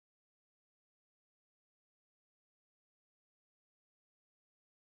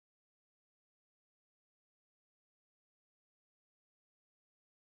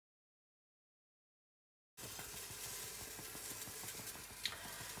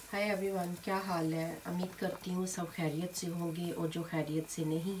Hi everyone, क्या हाल है। उम्मीद करती हूँ सब खैरियत से होंगे और जो खैरियत से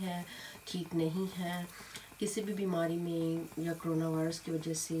नहीं है, ठीक नहीं है किसी भी बीमारी में या कोरोना वायरस की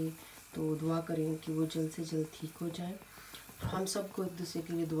वजह से, तो दुआ करें कि वो जल्द से जल्द ठीक हो जाए। हम सबको एक दूसरे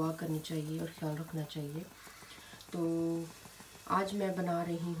के लिए दुआ करनी चाहिए और ख्याल रखना चाहिए। तो आज मैं बना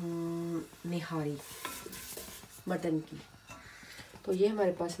रही हूँ निहारी मटन की। तो ये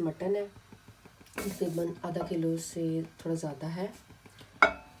हमारे पास मटन है, तकरीबन आधा किलो से थोड़ा ज़्यादा है।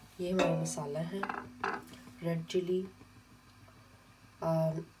 ये हमारा मसाला है, रेड चिली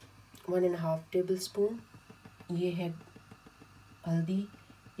 1.5 टेबल स्पून, ये है हल्दी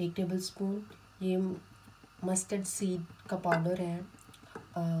 1 टेबल स्पून, ये मस्टर्ड सीड का पाउडर है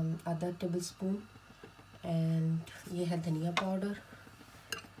आधा टेबल स्पून, एंड ये है धनिया पाउडर,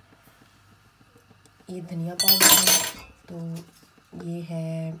 ये धनिया पाउडर है। तो ये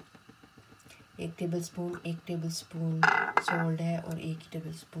है 1 टेबल स्पून सॉल्ट है और 1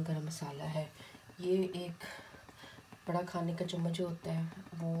 टेबल स्पून गरम मसाला है। ये एक बड़ा खाने का चम्मच जो होता है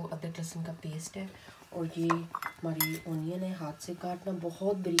वो अदरक लहसुन का पेस्ट है। और ये हमारी ओनियन है, हाथ से काटना,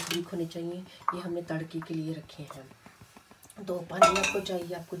 बहुत बारीक बारीक होने चाहिए। ये हमने तड़के के लिए रखे हैं। तो पानी आपको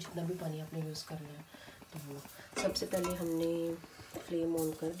चाहिए, आपको जितना भी पानी आपने यूज़ करना है। तो सबसे पहले हमने फ्लेम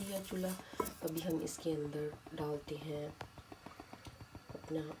ऑन कर दिया चूल्हा। अभी हम इसके अंदर डालते हैं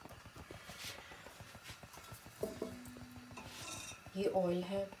अपना ये ऑयल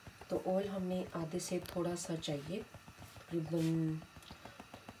है। तो ऑयल हमें आधे से थोड़ा सा चाहिए, तकरीबन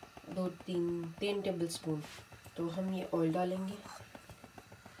 3 टेबल स्पून। तो हम ये ऑयल डालेंगे।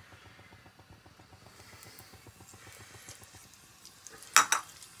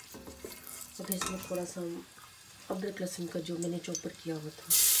 और फिर इसमें थोड़ा सा अदरक लहसुन का जो मैंने चॉपर किया हुआ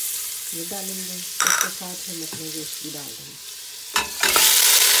था ये डालेंगे। इसके साथ हम अपने रोस्ट भी डाल देंगे।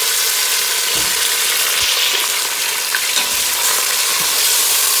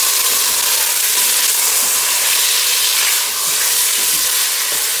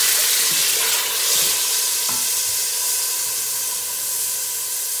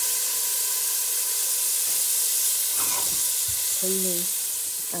 हमने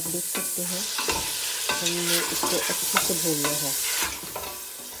आप देख सकते हैं हमने इसको अच्छे से भूनना है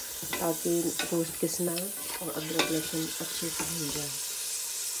ताकि रोस्ट की स्मेल और अदरक लहसुन अच्छे से भून जाए।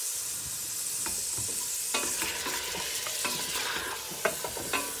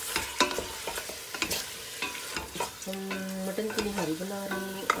 हम मटन की निहारी बना रहे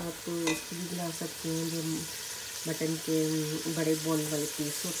हैं, आप इसकी भी बना सकते हैं। जो मटन के बड़े बोन वाले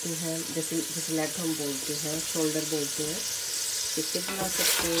पीस होते हैं, जैसे लेग हम बोलते हैं, शोल्डर बोलते हैं, इससे बना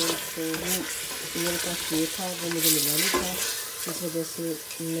सकते हैं। तो वो मेरे पास ये था, वो मुझे मिला नहीं था, इस वजह से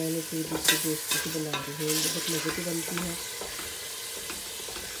मैंने कोई दूसरी दोस्त की बना रही हूँ। बहुत मज़े की बनती है,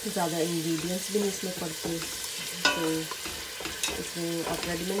 ज़्यादा इंग्रेडिएंट्स भी नहीं इसमें पड़ते। तो इसमें आप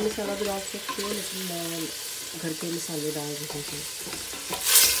रेडीमेड मसाला भी डाल सकते हो, लेकिन मैं घर के मसाले डाल रही हूँ।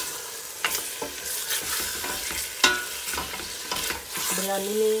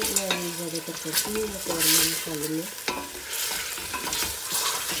 बिरयानी में मैं ज़्यादातर करती हूँ नॉर्मल मसाले में।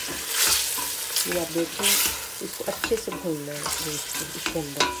 ये आप देखें, इसको अच्छे से भूनना है इसके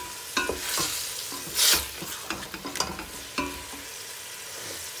अंदर।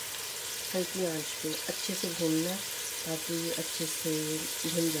 हल्की आंच पे अच्छे से भूनना ताकि ये अच्छे से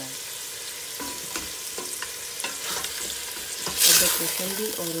भुन जाए। अदरक लहसुन भी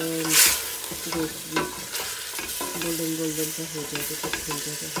और रोस्ट भी गोल्डन सा हो जाए तो भून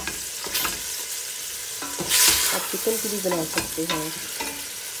जाएगा। आप चिकन की भी बना सकते हैं,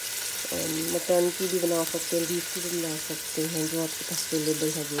 मटन की भी बना सकते हैं, बीफ की भी बना सकते हैं, जो आपके पास अवेलेबल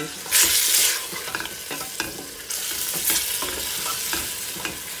है वो।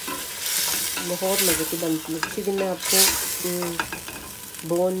 बहुत मज़े की बनती है। क्योंकि मैं आपको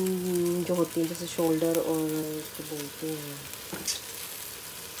बोन जो होती है, जैसे शोल्डर और उसको बोलते हैं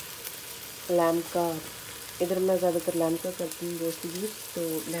लैम्ब का, इधर मैं ज़्यादातर लैम्ब का करती हूँ रोस्ट बीफ। तो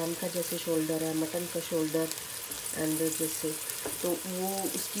लैम्ब का जैसे शोल्डर है, मटन का शोल्डर एंड जैसे, तो वो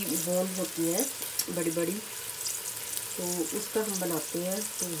उसकी बोन होती है बड़ी बड़ी, तो उसका हम बनाते हैं।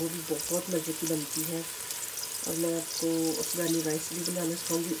 तो वो भी बहुत मज़े की बनती है। और मैं आपको अफगानी राइस भी बनाना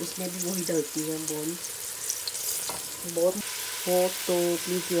सिखाऊंगी, उसमें भी वही डलती है बोन। बहुत हो तो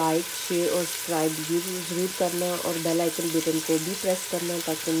प्लीज़ लाइक, शेयर और सब्सक्राइब ज़रूर करना, और बेल आइकन बटन को भी प्रेस करना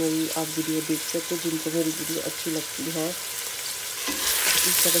ताकि मेरी आप वीडियो देख सकें जिनको मेरी वीडियो अच्छी लगती है।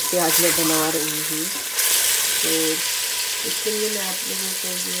 इस तरह से आज मैं बना रही हूँ। तो इसके लिए मैं आप लोगों को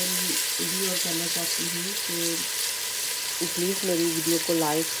ये और करना चाहती हूँ कि प्लीज़ मेरी वीडियो को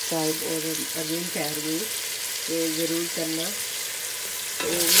लाइक, सब्सक्राइब और अगेन कह रही हूँ तो ज़रूर करना। तो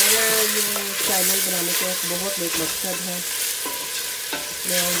मेरा ये चैनल बनाने का एक बहुत एक मकसद है।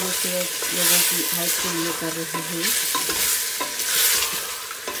 मैं ये सिर्फ लोगों की हेल्प के लिए कर रही हूँ।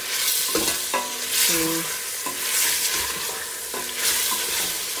 तो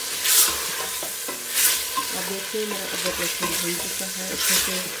अब देखिए मेरा अदरक लहसुन भून चुका है अच्छे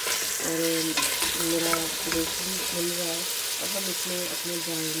से और मेरा गोश्त भी भून रहा है। अब हम इसमें अपने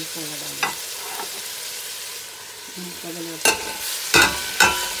ड्राई मसाला डालें, इनका बनाते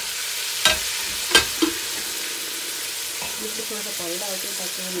इसमें थोड़ा सा पानी डालते हैं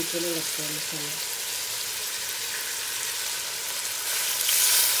ताकि वो नीचे नहीं लगता है मसाला।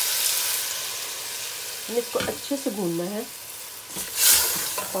 हमें इसको अच्छे से भूनना है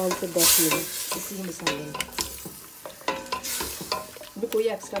 5 से 10 मिनट इसी मसाले में। मैं कोई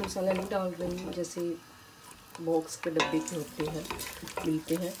एक्स्ट्रा मसाला नहीं डाल रही हूँ, जैसे बॉक्स के डब्बे के होते हैं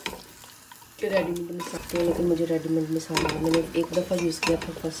मिलते हैं रेडीमेड मसाले, लेकिन मुझे रेडीमेड मसाला मैंने एक दफ़ा यूज़ किया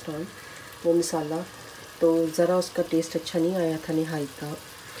था फर्स्ट टाइम वो मसाला, तो ज़रा उसका टेस्ट अच्छा नहीं आया था निहाई का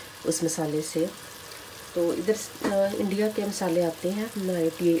उस मसाले से। तो इधर इंडिया के मसाले आते हैं नए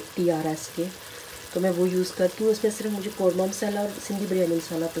TRS के, तो मैं वो यूज़ करती हूँ। उसमें सिर्फ मुझे कौरमा मसाला और सिंधी बिरयानी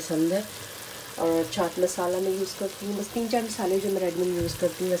मसाला पसंद है और चाट मसाला मैं यूज़ करती हूँ। बस 3-4 मसाले जो मैं रेडीमेड यूज़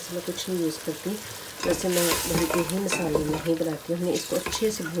करती हूँ, वैसे मैं कुछ नहीं यूज़ करती। वैसे मैं वही के ही मसाले में ही बनाती हूँ। हमने इसको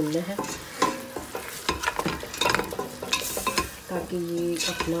अच्छे से भूनना है ताकि ये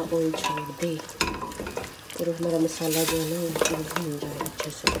अपना ऑयल छोड़ दे और हमारा मसाला जो है ना वो भून जाए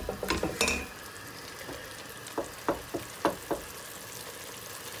अच्छे से।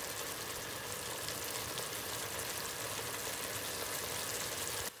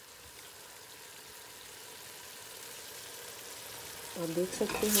 आप देख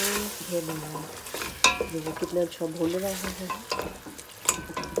सकते हैं ये बना वो कितना अच्छा भून रहा है।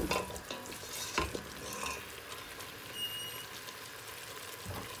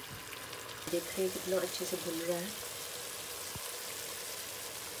 देख रहे हैं कितना अच्छे से भून रहा है।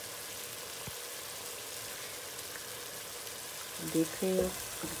 देख रहे हैं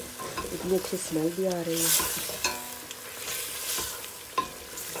इतनी अच्छी स्मेल भी आ रही है।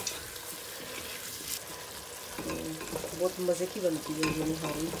 बहुत मज़े की बनती है ये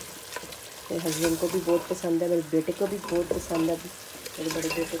निहारी। मेरे हस्बैंड को भी बहुत पसंद है, मेरे बेटे को भी बहुत पसंद है। मेरे बड़े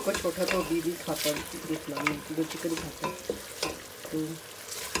बेटे को छोटा तो अभी भी खाता है, देखना वो चिकन खाता है, तो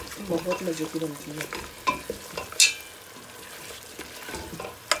बहुत मज़े की बनती है।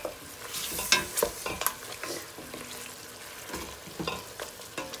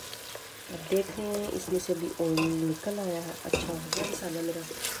 अब देख रहे हैं इसमें से भी ऑयल निकल आया है। अच्छा हो गया, मसाला मेरा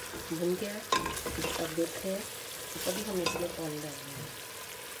भुन गया है। अब देख रहे हैं अभी हम इसमें पानी डालेंगे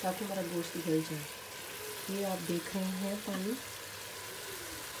ताकि हमारा गोश्त गल जाए। ये आप देख रहे हैं पानी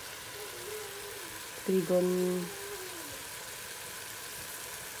तकरीबन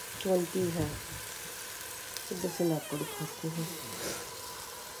 20 है। इधर से मैं आपको दिखाती हूँ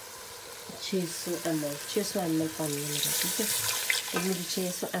 600 ml पानी है मेरा, ठीक है। तो मुझे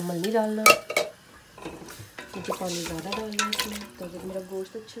 600 ml नहीं डालना, मुझे पानी ज़्यादा डालना है इसमें ताकि तो मेरा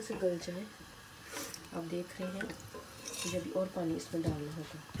गोश्त अच्छे से गल जाए। आप देख रहे हैं मुझे अभी और पानी इसमें डालना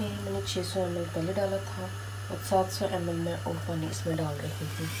होगा। फिर मैंने 600 ml पहले डाला था और 700 ml मैं और पानी इसमें डाल रही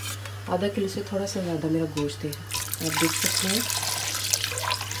हूँ। आधा किलो से थोड़ा सा ज़्यादा मेरा गोश्त है, आप देख सकते हैं।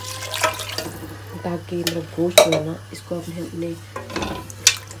 ताकि मेरा गोश्त जो है ना इसको हमने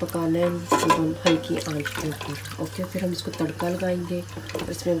पकाना है एकदम हल्की आंच के ऊपर। ओके, फिर हम इसको तड़का लगाएंगे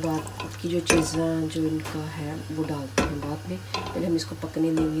और इसमें बाद की जो चीज़ें जो इनका है वो डालते हैं बाद में। पहले हम इसको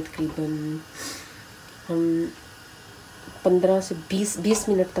पकने देंगे तकरीबन हम 15 से 20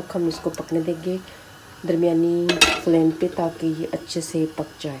 मिनट तक हम इसको पकने देंगे दरमियानी फ्लेम पे ताकि ये अच्छे से पक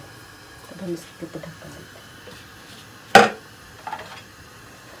जाए। अब हम इसके ऊपर ढक्कन देते हैं।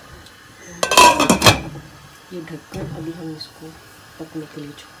 ये ढक्कन अभी हम इसको पकने के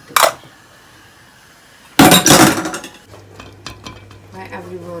लिए छोड़ देते हैं। हाय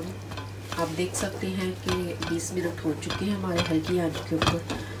एवरीवन, आप देख सकते हैं कि 20 मिनट हो चुके हैं हमारे हल्की आंच के ऊपर।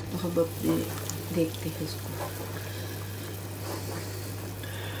 तो हम अपने देखते हैं इसको।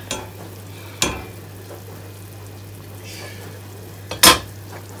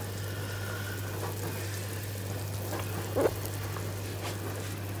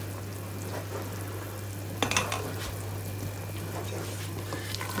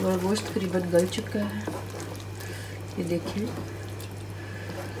 हमारा गोश्त तकरीबन गल चुका है, ये देखिए।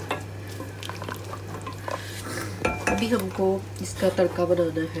 अभी हमको इसका तड़का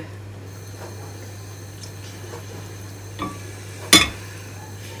बनाना है।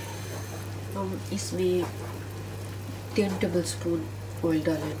 हम इसमें 3 टेबलस्पून ऑयल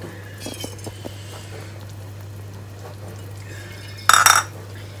डालेंगे।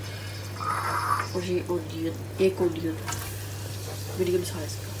 और ये ऑनियन, एक ऑनियन मीडियम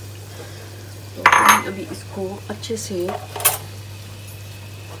साइज का। तो हम अभी इसको अच्छे से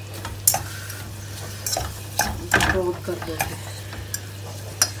ब्राउन करना है।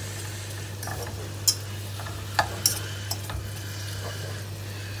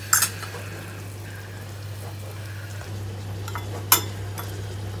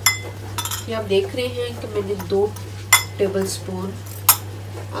 ये आप देख रहे हैं कि मैंने 2 टेबल स्पून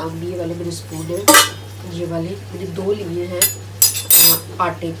ये वाले मेरे स्पून है, ये वाले मैंने 2 लिए हैं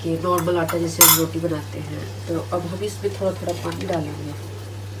आटे के, नॉर्मल आटा जैसे हम रोटी बनाते हैं। तो अब हम इसमें थोड़ा थोड़ा पानी डालेंगे।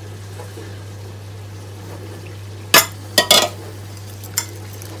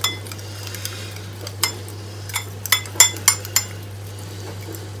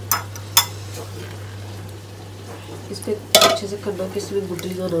 इसमें अच्छे से करना कि इसमें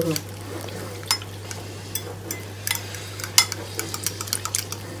गुठलियाँ ना हो।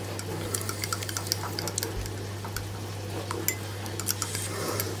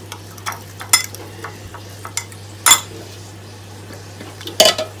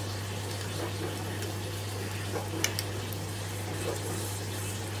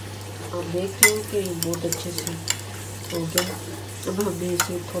 आप देख रहे हो कि बहुत अच्छे से हो गया। अब हमें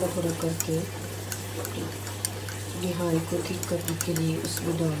इसे थोड़ा थोड़ा करके निहारी को ठीक करने के लिए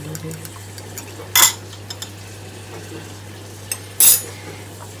उसमें डालना है।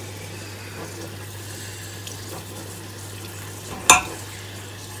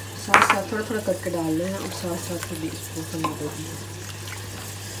 साथ साथ थोड़ा थोड़ा करके डालना है और साथ साथ हमें इसको फैला देनी है।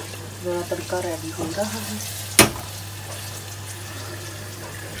 मेरा तड़का रेडी हो रहा है।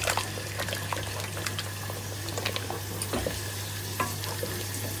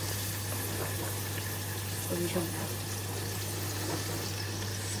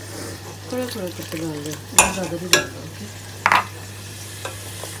 थोड़ा थोड़ा करके डाल दें, बहुत ज़्यादा नहीं डालना,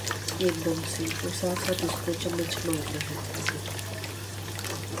 एकदम से। तो साथ साथ इसको चम्मच मारना है।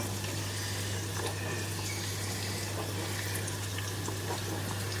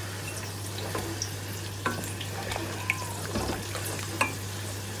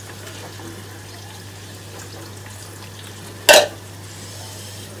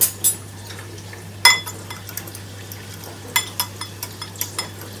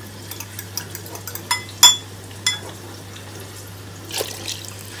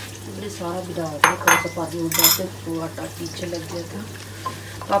 सारा भी डाल दिया, थोड़ा सा पानी उड़ा से तो आटा पीछे लग गया था।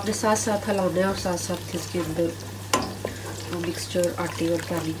 तो आपने साथ साथ हलाना है और साथ साथ इसके अंदर मिक्सचर आटे और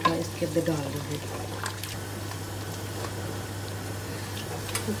पानी का इसके अंदर डालना है।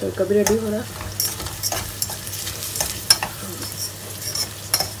 तो कभी रेडी हो रहा।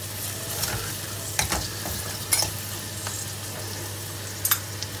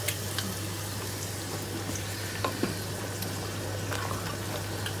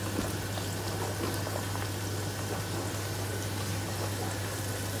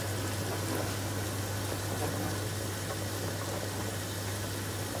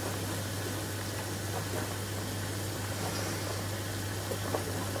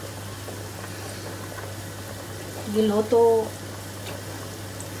 ये लो टू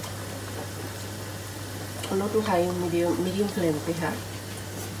हाई मीडियम फ्लेम पे है,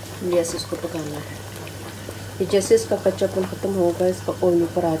 जैसे इसको पकाना है। ये जैसे इसका कच्चापन ख़त्म होगा, इसका ऑयल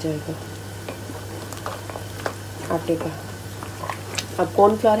ऊपर आ जाएगा आटे का। अब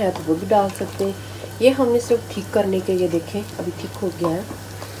कॉर्नफ्लावर है तो वो भी डाल सकते हैं। ये हमने सिर्फ ठीक करने के, ये देखें अभी ठीक हो गया है।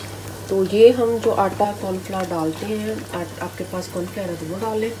 तो ये हम जो आटा कॉर्नफ्लावर डालते हैं, आपके पास कॉर्नफ्लावर है तो वो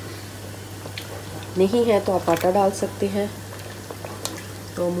डालें, नहीं है तो आप आटा डाल सकते हैं।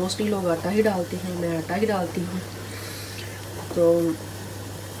 तो मोस्टली लोग आटा ही डालते हैं, मैं आटा ही डालती हूँ। तो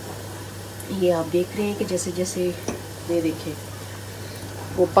ये आप देख रहे हैं कि जैसे जैसे ये देखें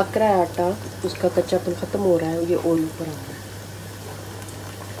वो पक रहा है आटा, उसका कच्चापन ख़त्म हो रहा है, ये ऑयल ऊपर आ रहा है।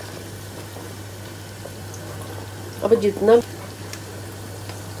 अब जितना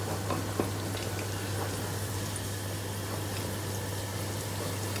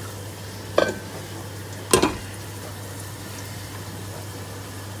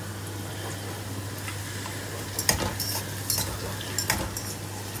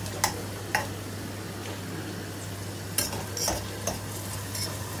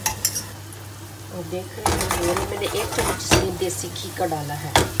देख रहे हैं मैंने 1 चम्मच से देसी घी का डाला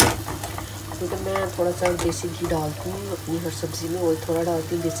है, क्योंकि मैं थोड़ा सा देसी घी डालती हूँ अपनी हर सब्ज़ी में, और थोड़ा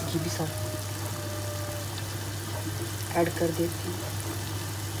डालती हूँ देसी घी भी साथ ऐड कर देती हूँ।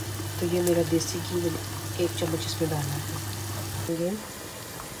 तो ये मेरा देसी घी मैंने 1 चम्मच इसमें डाला है,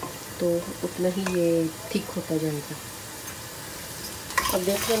 तो उतना ही ये थिक होता जाएगा। अब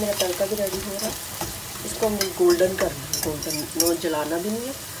देख रहे हैं मेरा तड़का भी रेडी हो रहा है। इसको हमने गोल्डन करना है, गोल्डन, जलाना भी नहीं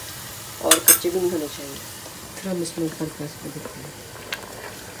है और कच्चे भी नहीं होने चाहिए। फिर हम इसमें तड़का इसमें देते हैं।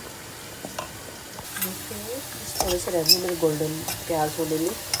 थोड़े से रहने मेरे गोल्डन प्याज होने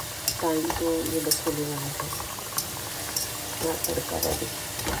में टाइम, तो ये बस होने वाला है मेरा तड़का रेडी।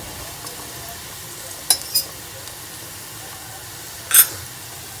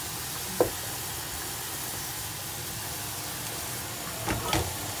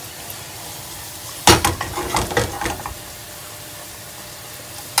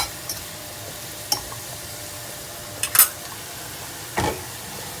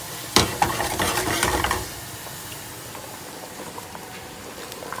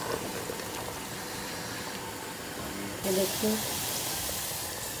 ये देखिए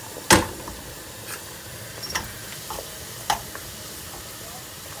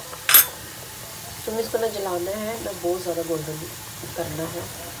तुम्हें इसको ना जलाना है ना बहुत ज़्यादा गोल्डन करना है।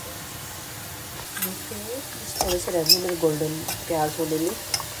 थोड़े से रहने मेरे गोल्डन प्याज होने में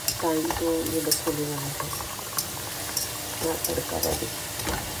टाइम, तो ये बस होने वाला है मेरा तड़का रेडी।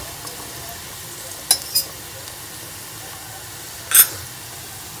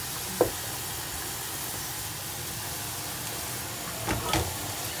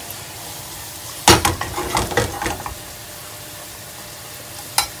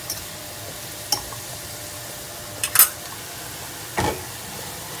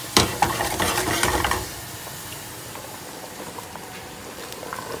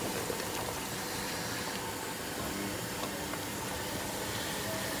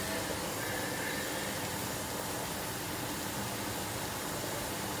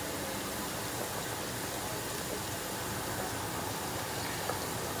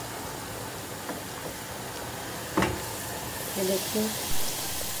 ये देखिए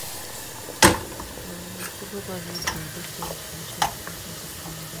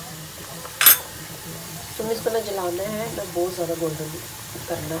तुम्हें इसको ना जलाना है ना बहुत ज़्यादा गोल्डन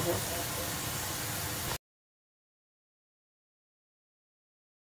करना है।